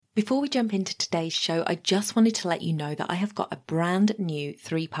Before we jump into today's show, I just wanted to let you know that I have got a brand new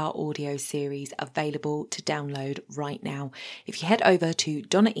 3-part audio series available to download right now. If you head over to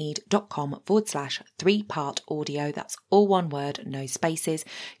donnaeade.com/3-part audio, that's all one word, no spaces,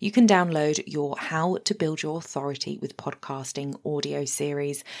 you can download your How to Build Your Authority with Podcasting audio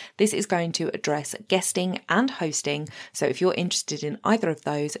series. This is going to address guesting and hosting. So if you're interested in either of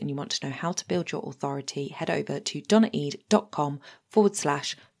those and you want to know how to build your authority, head over to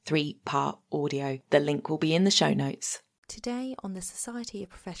donnaeade.com/3-part audio. The link will be in the show notes. Today on the Society of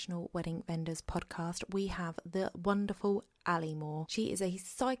Professional Wedding Vendors podcast, we have the wonderful Ali Moore. She is a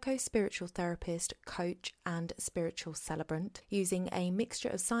psycho-spiritual therapist, coach and spiritual celebrant. Using a mixture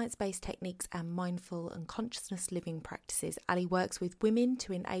of science-based techniques and mindful and consciousness living practices, Ali works with women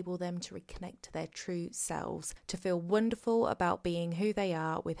to enable them to reconnect to their true selves, to feel wonderful about being who they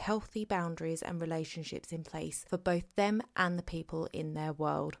are with healthy boundaries and relationships in place for both them and the people in their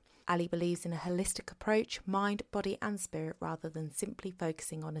world. Ali believes in a holistic approach, mind, body and spirit, rather than simply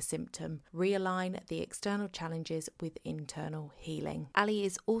focusing on a symptom. Realign the external challenges with internal healing. Ali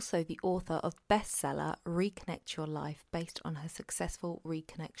is also the author of bestseller Reconnect Your Life, based on her successful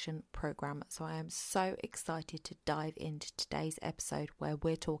reconnection program. So I am so excited to dive into today's episode where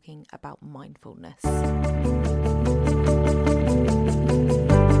we're talking about mindfulness.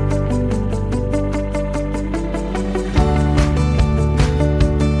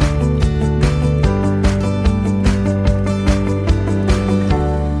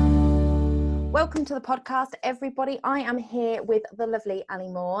 Welcome to the podcast, everybody. I am here with the lovely Ali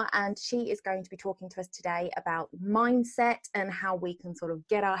Moore, and she is going to be talking to us today about mindset and how we can sort of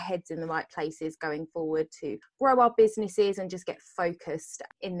get our heads in the right places going forward to grow our businesses and just get focused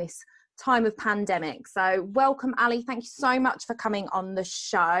in this time of pandemic. So welcome, Ali. Thank you so much for coming on the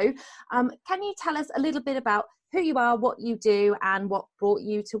show. Can you tell us a little bit about who you are, what you do, and what brought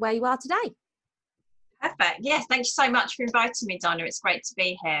you to where you are today? Perfect. Yes, thank you so much for inviting me, Donna. It's great to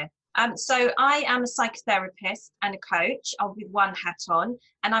be here. So I am a psychotherapist and a coach with one hat on,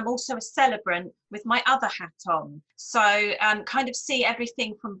 and I'm also a celebrant with my other hat on. So kind of see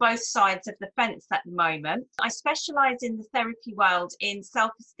everything from both sides of the fence at the moment. I specialise in the therapy world in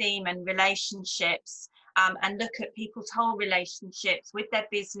self-esteem and relationships, and look at people's whole relationships with their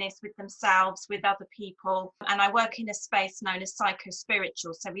business, with themselves, with other people. And I work in a space known as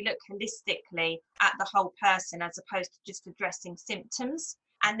psycho-spiritual. So we look holistically at the whole person as opposed to just addressing symptoms.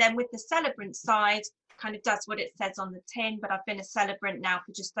 And then with the celebrant side, kind of does what it says on the tin, but I've been a celebrant now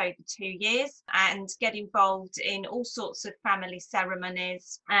for just over 2 years and get involved in all sorts of family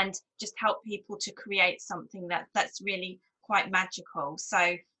ceremonies and just help people to create something that's really quite magical.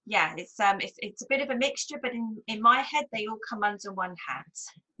 So yeah, it's a bit of a mixture, but in my head, they all come under one hat.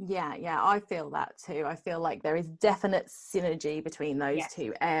 Yeah, I feel that too. I feel like there is definite synergy between those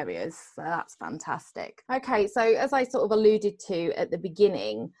two areas. So that's fantastic. Okay, so as I sort of alluded to at the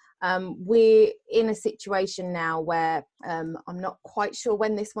beginning, we're in a situation now where I'm not quite sure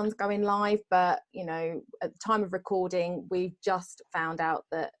when this one's going live, but you know, at the time of recording, we've just found out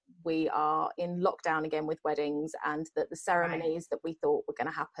that we are in lockdown again with weddings, and that the ceremonies that we thought were going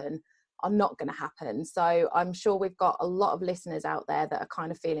to happen are not going to happen. So I'm sure we've got a lot of listeners out there that are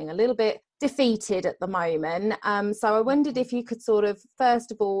kind of feeling a little bit defeated at the moment. So I wondered if you could sort of,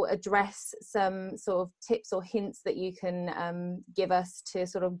 first of all, address some sort of tips or hints that you can give us to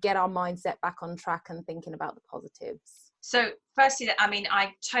sort of get our mindset back on track and thinking about the positives. So firstly, I mean,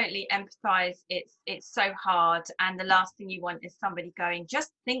 I totally empathise. It's so hard, and the last thing you want is somebody going, just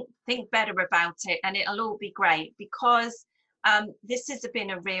think better about it and it'll all be great, because this has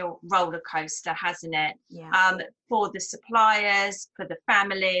been a real roller coaster, hasn't it? Yeah. For the suppliers, for the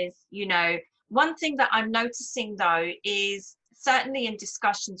families. You know, one thing that I'm noticing though is certainly in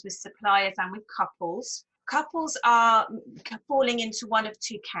discussions with suppliers and with couples are falling into one of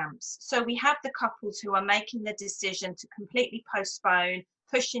two camps. So we have the couples who are making the decision to completely postpone,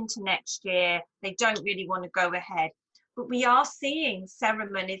 push into next year. They don't really want to go ahead. But we are seeing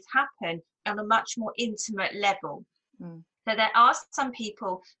ceremonies happen on a much more intimate level. Mm. So there are some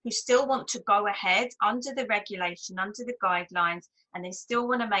people who still want to go ahead under the regulation, under the guidelines, and they still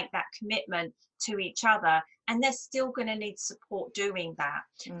want to make that commitment to each other, and they're still going to need support doing that.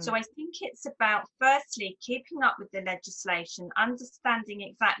 So I think it's about, firstly, keeping up with the legislation, understanding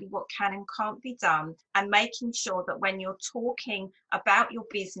exactly what can and can't be done, and making sure that when you're talking about your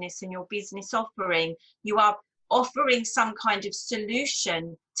business and your business offering, you are offering some kind of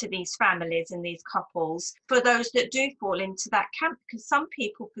solution to these families and these couples, for those that do fall into that camp. Because some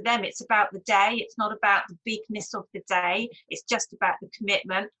people, for them, it's about the day, it's not about the bigness of the day, it's just about the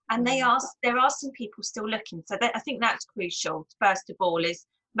commitment. And there are some people still looking. So I think that's crucial, first of all, is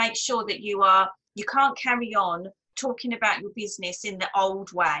make sure that you can't carry on talking about your business in the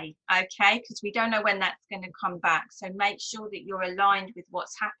old way, okay? Because we don't know when that's going to come back. So make sure that you're aligned with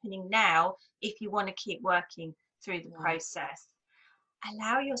what's happening now if you want to keep working through the process.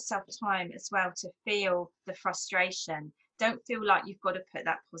 Allow yourself time as well to feel the frustration. Don't feel like you've got to put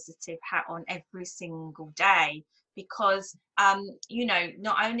that positive hat on every single day, because you know,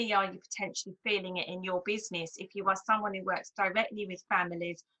 not only are you potentially feeling it in your business, if you are someone who works directly with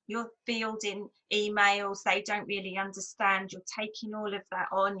families, you're fielding emails they don't really understand, you're taking all of that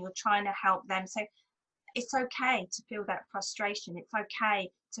on, you're trying to help them. So it's okay to feel that frustration, it's okay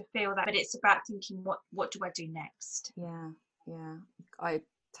to feel that, but it's about thinking, what do I do next? Yeah, I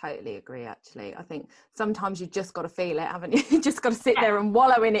totally agree. Actually, I think sometimes you've just got to feel it, haven't you? You just got to sit there and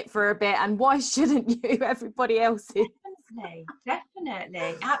wallow in it for a bit. And why shouldn't you? Everybody else is.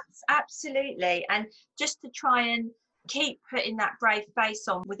 Definitely, absolutely. And just to try and keep putting that brave face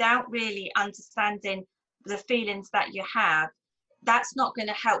on without really understanding the feelings that you have, that's not going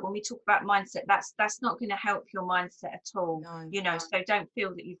to help. When we talk about mindset, that's not going to help your mindset at all. No. You know, so don't feel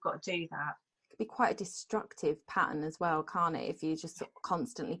that you've got to do that. Be quite a destructive pattern as well, can't it, if you're just sort of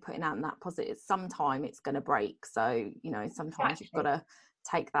constantly putting out that positive? Sometime it's going to break, so you know, sometimes you've got to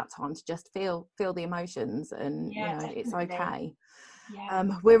take that time to just feel the emotions, and you know, definitely. It's okay.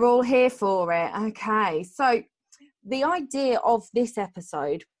 We're all here for it. Okay, so the idea of this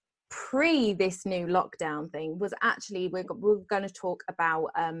episode pre this new lockdown thing was actually we're going to talk about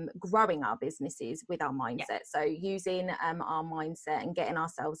growing our businesses with our mindset. So using our mindset and getting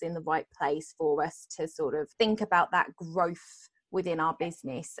ourselves in the right place for us to sort of think about that growth within our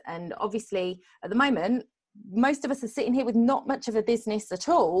business. And obviously at the moment most of us are sitting here with not much of a business at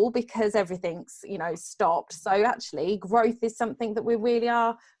all because everything's, you know, stopped. So actually growth is something that we really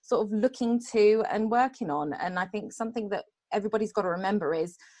are sort of looking to and working on. And I think something that everybody's got to remember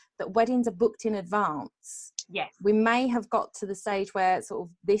is that weddings are booked in advance. Yes. We may have got to the stage where sort of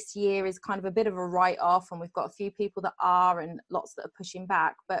this year is kind of a bit of a write-off, and we've got a few people that are and lots that are pushing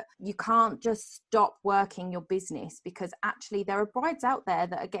back, but you can't just stop working your business, because actually there are brides out there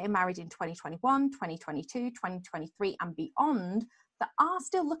that are getting married in 2021, 2022, 2023 and beyond that are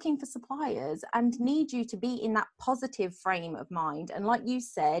still looking for suppliers and need you to be in that positive frame of mind. And like you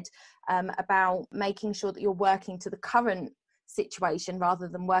said, about making sure that you're working to the current situation rather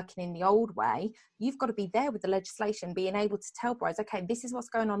than working in the old way, you've got to be there with the legislation, being able to tell brides, okay, this is what's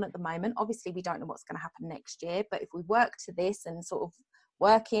going on at the moment. Obviously we don't know what's going to happen next year, but if we work to this and sort of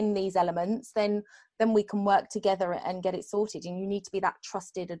work in these elements, then we can work together and get it sorted. And you need to be that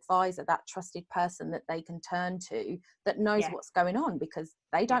trusted advisor, that trusted person that they can turn to, that knows what's going on, because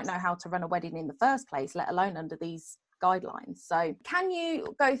they don't know how to run a wedding in the first place, let alone under these guidelines. So can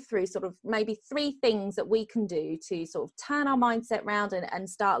you go through sort of maybe 3 things that we can do to sort of turn our mindset around and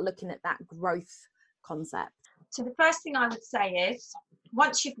start looking at that growth concept? So the first thing I would say is,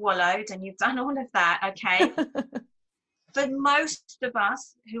 once you've wallowed and you've done all of that, okay, for most of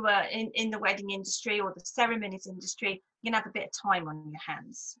us who are in the wedding industry or the ceremonies industry, you're going to have a bit of time on your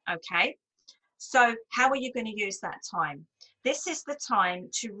hands, okay? So how are you going to use that time? This is the time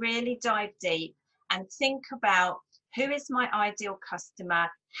to really dive deep and think about, who is my ideal customer?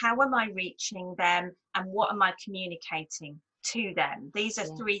 How am I reaching them? And what am I communicating to them? These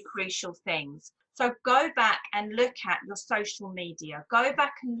are 3 crucial things. So go back and look at your social media. Go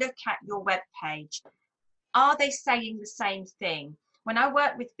back and look at your webpage. Are they saying the same thing? When I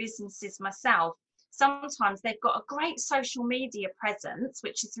work with businesses myself, sometimes they've got a great social media presence,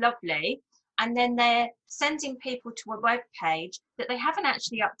 which is lovely, and then they're sending people to a webpage that they haven't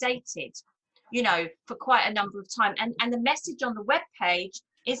actually updated, you know, for quite a number of time. And the message on the web page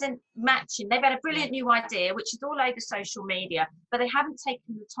isn't matching. They've had a brilliant new idea, which is all over social media, but they haven't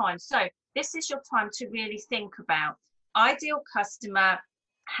taken the time. So this is your time to really think about ideal customer.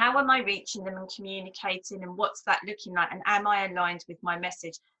 How am I reaching them and communicating, and what's that looking like? And am I aligned with my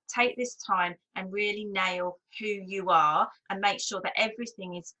message? Take this time and really nail who you are and make sure that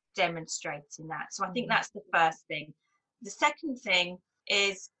everything is demonstrating that. So I think that's the first thing. The second thing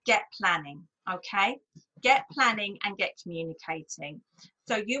is get planning. Okay, get planning and get communicating.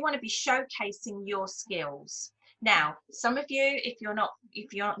 So you want to be showcasing your skills. Now, some of you, if you're not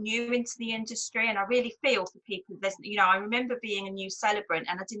new into the industry, and I really feel for people, there's, you know, I remember being a new celebrant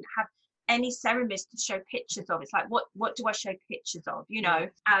and I didn't have any ceremonies to show pictures of. It's like, what do I show pictures of, you know?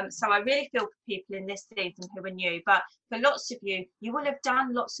 So I really feel for people in this season who are new, but for lots of you, you will have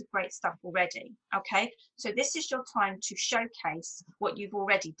done lots of great stuff already. Okay, so this is your time to showcase what you've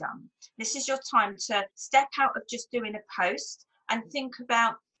already done. This is your time to step out of just doing a post and think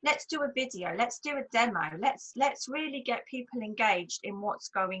about, let's do a video, let's do a demo, let's really get people engaged in what's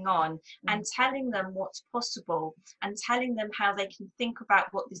going on and telling them what's possible and telling them how they can think about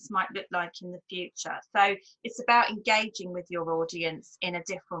what this might look like in the future. So it's about engaging with your audience in a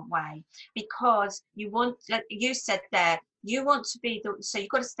different way, because you want, like you said there, you want to be so you've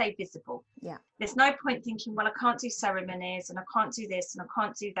got to stay visible. Yeah. There's no point thinking, well, I can't do ceremonies and I can't do this and I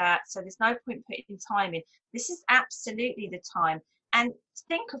can't do that, so there's no point putting time in. This is absolutely the time. And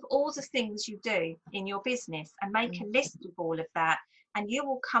think of all the things you do in your business and make a list of all of that, and you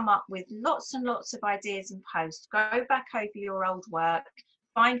will come up with lots and lots of ideas and posts. Go back over your old work,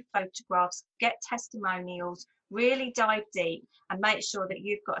 find photographs, get testimonials, really dive deep and make sure that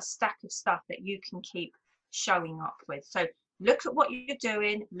you've got a stack of stuff that you can keep showing up with. So look at what you're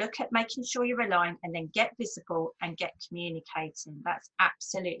doing, look at making sure you're aligned, and then get visible and get communicating. That's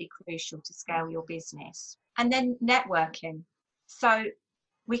absolutely crucial to scale your business. And then networking. So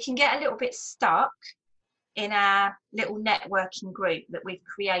we can get a little bit stuck in our little networking group that we've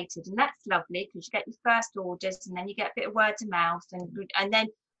created, and that's lovely because you get your first orders and then you get a bit of word of mouth, and then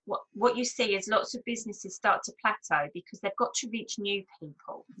what you see is lots of businesses start to plateau because they've got to reach new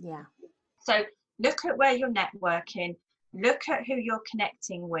people. Yeah. So look at where you're networking, look at who you're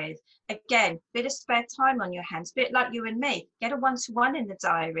connecting with. Again, bit of spare time on your hands, bit like you and me. Get a one-to-one in the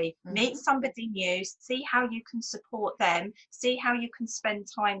diary, meet somebody new, see how you can support them, see how you can spend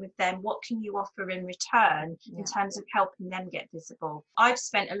time with them, what can you offer in return in terms of helping them get visible. I've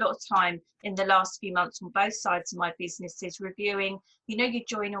spent a lot of time in the last few months on both sides of my businesses reviewing, you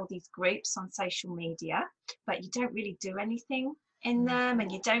join all these groups on social media, but you don't really do anything in them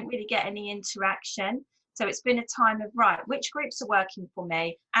and you don't really get any interaction. So it's been a time of, right, which groups are working for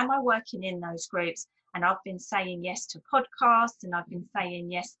me? Am I working in those groups? And I've been saying yes to podcasts, and I've been saying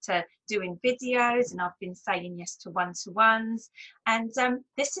yes to doing videos, and I've been saying yes to one-to-ones. And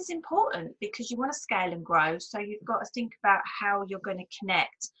this is important because you want to scale and grow. So you've got to think about how you're going to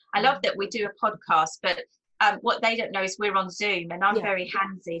connect. I love that we do a podcast, but what they don't know is we're on Zoom, and I'm very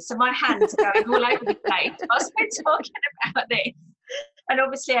handsy. So my hands are going all over the place whilst we're talking about this. And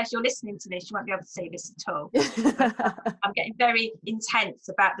obviously, as you're listening to this, you won't be able to see this at all. I'm getting very intense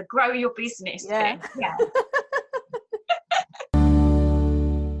about the grow your business bit. Yeah.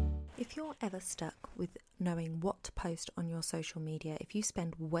 If you're ever stuck with knowing what to post on your social media, if you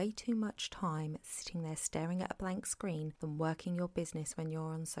spend way too much time sitting there staring at a blank screen than working your business when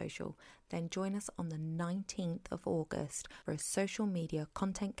you're on social, then join us on the 19th of August for a social media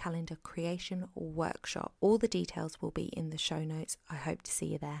content calendar creation workshop. All the details will be in the show notes. I hope to see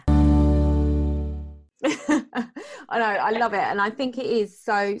you there. I know, I love it, and I think it is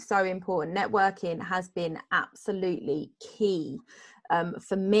so important. Networking has been absolutely key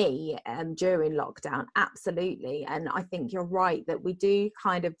for me during lockdown, absolutely. And I think you're right that we do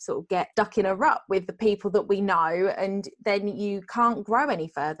kind of sort of get stuck in a rut with the people that we know, and then you can't grow any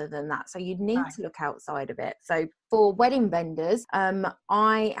further than that. So you need to look outside of it. So for wedding vendors,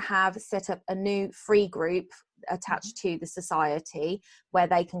 I have set up a new free group attached to the society where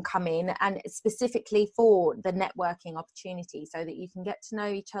they can come in, and specifically for the networking opportunity, so that you can get to know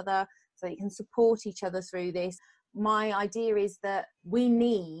each other, so that you can support each other through this. My idea is that we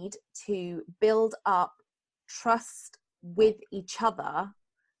need to build up trust with each other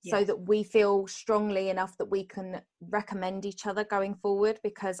so that we feel strongly enough that we can recommend each other going forward,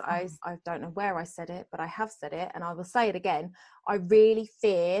 because I don't know where I said it, but I have said it and I will say it again. I really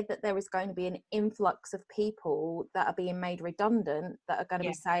fear that there is going to be an influx of people that are being made redundant that are going to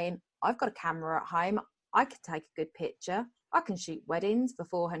be saying, I've got a camera at home, I could take a good picture, I can shoot weddings for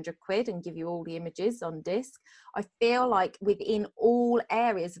 400 quid and give you all the images on disc. I feel like within all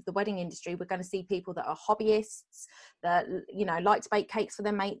areas of the wedding industry, we're going to see people that are hobbyists, that, like to bake cakes for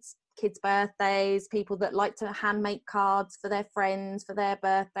their mates' kids' birthdays, people that like to hand make cards for their friends for their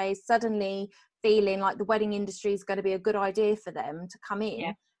birthdays, suddenly feeling like the wedding industry is going to be a good idea for them to come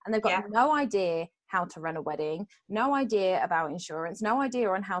in. And they've got no idea how to run a wedding, no idea about insurance, no idea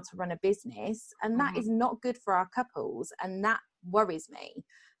on how to run a business. And that is not good for our couples. And that worries me.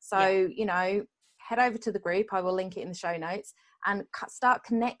 So, head over to the group. I will link it in the show notes, and start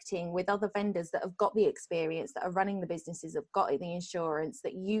connecting with other vendors that have got the experience, that are running the businesses, have got the insurance,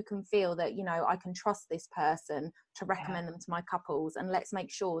 that you can feel that, I can trust this person to recommend them to my couples. And let's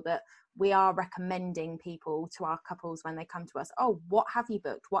make sure that we are recommending people to our couples when they come to us. Oh, what have you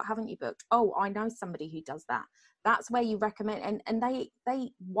booked? What haven't you booked? Oh, I know somebody who does that. That's where you recommend, and they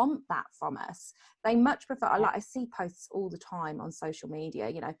want that from us. They much prefer, I see posts all the time on social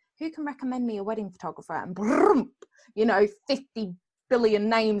media, who can recommend me a wedding photographer, and 50 billion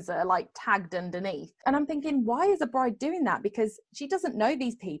names are like tagged underneath. And I'm thinking, why is a bride doing that? Because she doesn't know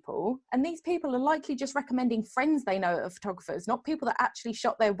these people, and these people are likely just recommending friends they know of photographers, not people that actually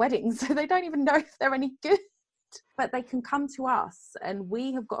shot their weddings, so they don't even know if they're any good. But they can come to us, and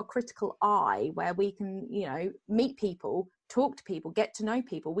we have got a critical eye where we can, you know, meet people, talk to people, get to know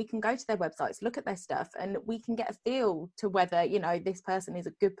people. We can go to their websites, look at their stuff, and we can get a feel to whether, you know, this person is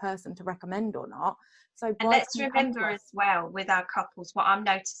a good person to recommend or not. So, and let's remember as well with our couples, what I'm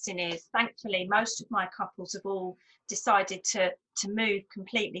noticing is, thankfully, most of my couples have all decided to move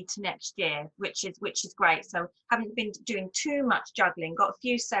completely to next year, which is great. So haven't been doing too much juggling, got a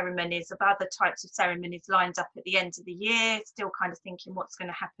few ceremonies of other types of ceremonies lined up at the end of the year, still kind of thinking what's going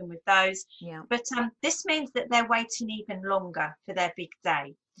to happen with those. Yeah. But this means that they're waiting even longer for their big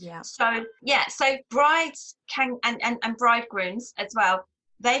day. Yeah. So brides can and bridegrooms as well,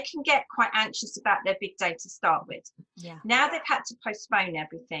 they can get quite anxious about their big day to start with. Yeah. Now they've had to postpone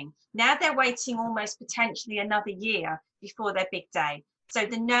everything. Now they're waiting almost potentially another year before their big day. So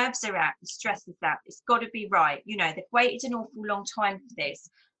the nerves are out, the stress is out. It's got to be right. You know, they've waited an awful long time for this.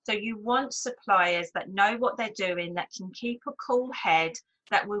 So you want suppliers that know what they're doing, that can keep a cool head,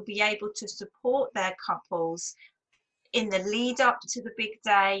 that will be able to support their couples in the lead up to the big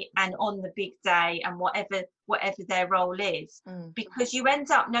day and on the big day, and whatever their role is. Because you end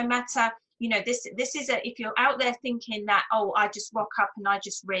up, no matter, you know, this is if you're out there thinking that, oh, I just rock up and I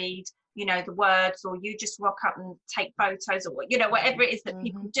just read, you know, the words, or you just rock up and take photos, or, you know, whatever it is that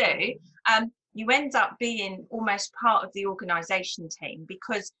people do, you end up being almost part of the organization team,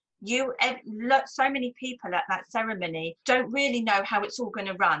 because so many people at that ceremony don't really know how it's all going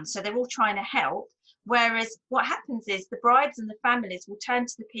to run, so they're all trying to help. Whereas what happens is the brides and the families will turn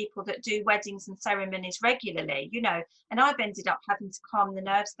to the people that do weddings and ceremonies regularly, you know, and I've ended up having to calm the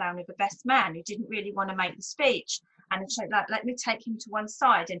nerves down with a best man who didn't really want to make the speech. And it's like, let me take him to one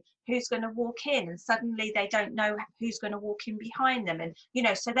side, and who's going to walk in, and suddenly they don't know who's going to walk in behind them. And, you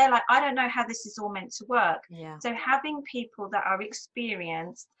know, so they're like, I don't know how this is all meant to work. Yeah. So having people that are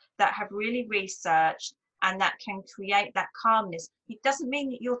experienced, that have really researched, and that can create that calmness, it doesn't mean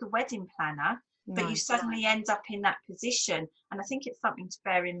that you're the wedding planner, but you suddenly end up in that position. And I think it's something to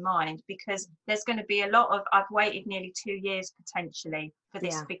bear in mind, because there's going to be a lot of, I've waited nearly 2 years potentially for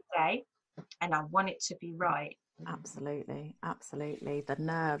this big day, and I want it to be right. Absolutely, the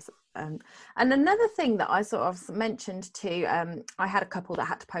nerves. And another thing that I sort of mentioned too, I had a couple that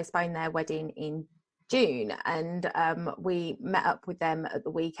had to postpone their wedding in June, and we met up with them at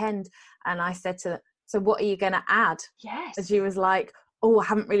the weekend, and I said to them, so what are you going to add? Yes. And she was like, oh, I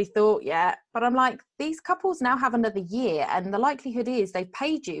haven't really thought yet. But I'm like, these couples now have another year, and the likelihood is they've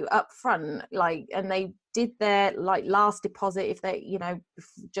paid you up front, like, and they did their like last deposit, if they, you know,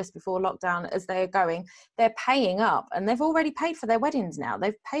 just before lockdown, as they're going, they're paying up, and they've already paid for their weddings now.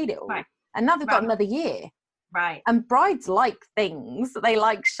 They've paid it all. Right. And now they've got another year. Right. And brides like things. They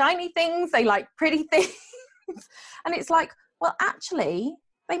like shiny things. They like pretty things. And it's like, well, actually,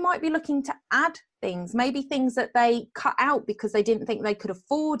 they might be looking to add things, maybe things that they cut out because they didn't think they could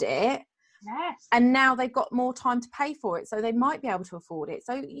afford it. Yes. And now they've got more time to pay for it, so they might be able to afford it.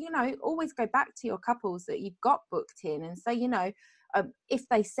 So, you know, always go back to your couples that you've got booked in and say, you know, if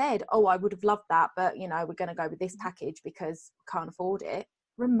they said, oh, I would have loved that, but, you know, we're going to go with this package because we can't afford it,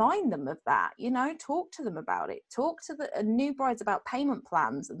 remind them of that, you know, talk to them about it. Talk to the new brides about payment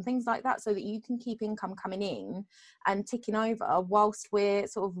plans and things like that, so that you can keep income coming in and ticking over whilst we're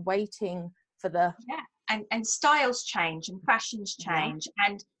sort of waiting for the... Yeah, and styles change and fashions change,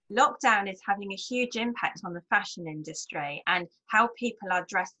 and lockdown is having a huge impact on the fashion industry and how people are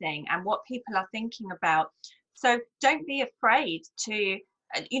dressing and what people are thinking about. So don't be afraid to,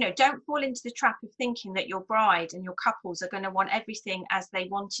 you know, don't fall into the trap of thinking that your bride and your couples are going to want everything as they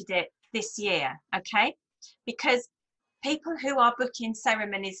wanted it this year, okay? Because people who are booking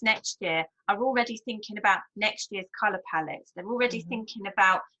ceremonies next year are already thinking about next year's colour palettes. They're already thinking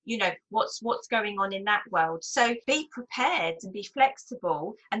about, you know, what's going on in that world. So be prepared and be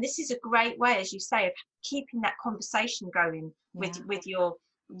flexible. And this is a great way, as you say, of keeping that conversation going with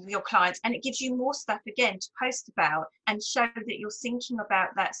your clients. And it gives you more stuff, again, to post about and show that you're thinking about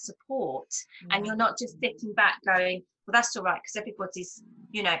that support. And you're not just sitting back going, well, that's all right, because everybody's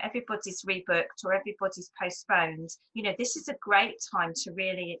rebooked or everybody's postponed. You know, this is a great time to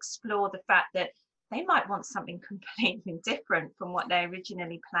really explore the fact that they might want something completely different from what they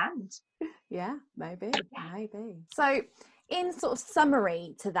originally planned. Yeah, maybe. So in sort of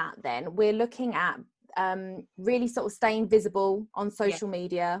summary to that, then we're looking at really sort of staying visible on social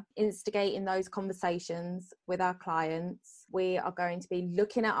media, instigating those conversations with our clients, we are going to be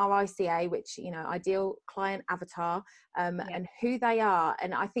looking at our ICA, which, ideal client avatar, and who they are.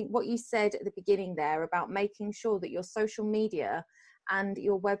 And I think what you said at the beginning there about making sure that your social media and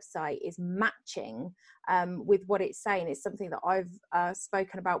your website is matching with what it's saying. It's something that I've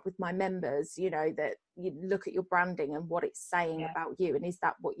spoken about with my members, that you look at your branding and what it's saying about you, and is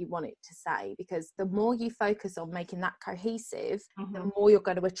that what you want it to say? Because the more you focus on making that cohesive, the more you're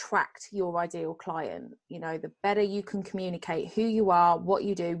going to attract your ideal client. The better you can communicate who you are, what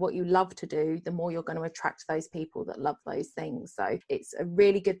you do, what you love to do, the more you're going to attract those people that love those things. So it's a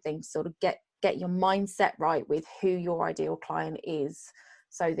really good thing to sort of get your mindset right with who your ideal client is,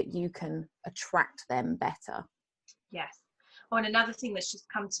 so that you can attract them better. Yes. Oh, and another thing that's just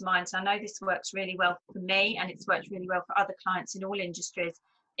come to mind, so I know this works really well for me and it's worked really well for other clients in all industries,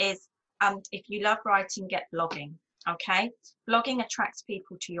 is if you love writing, get blogging. Okay, blogging attracts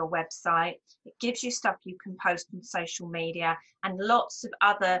people to your website. It gives you stuff you can post on social media, and lots of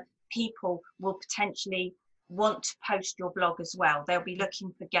other people will potentially want to post your blog as well. They'll be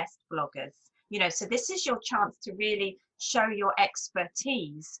looking for guest bloggers. So this is your chance to really show your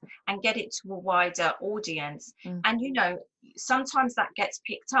expertise and get it to a wider audience. And, sometimes that gets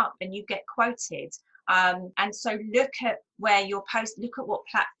picked up and you get quoted. And so look at where you're look at what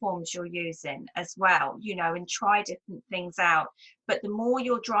platforms you're using as well, and try different things out. But the more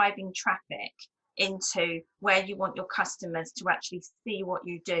you're driving traffic into where you want your customers to actually see what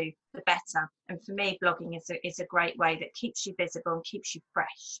you do, the better. And for me, blogging is a great way that keeps you visible and keeps you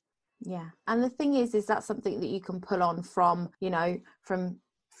fresh. Yeah. And the thing is that something that you can pull on from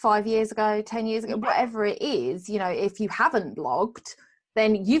 5 years ago, 10 years ago, whatever it is. If you haven't blogged,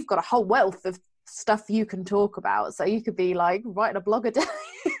 then you've got a whole wealth of stuff you can talk about. So you could be like writing a blog a day.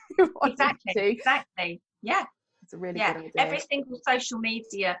 Exactly. Yeah. It's a really good idea. Every single social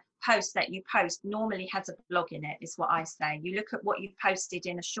media post that you post normally has a blog in it, is what I say. You look at what you've posted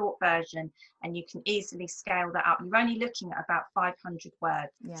in a short version and you can easily scale that up. You're only looking at about 500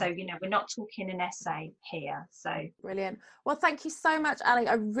 words. So, we're not talking an essay here. So brilliant. Well, thank you so much, Ali.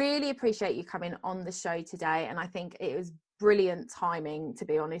 I really appreciate you coming on the show today. And I think it was brilliant timing, to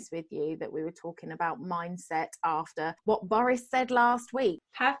be honest with you, that we were talking about mindset after what Boris said last week.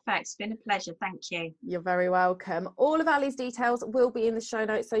 Perfect. It's been a pleasure. Thank you. You're very welcome. All of Ali's details will be in the show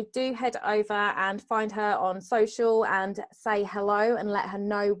notes, so do head over and find her on social and say hello and let her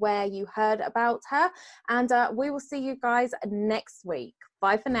know where you heard about her. And we will see you guys next week.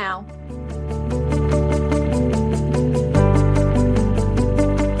 Bye for now.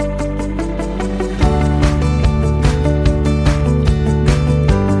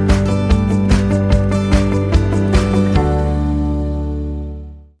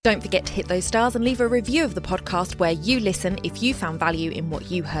 Don't forget to hit those stars and leave a review of the podcast where you listen if you found value in what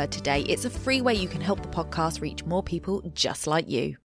you heard today. It's a free way you can help the podcast reach more people just like you.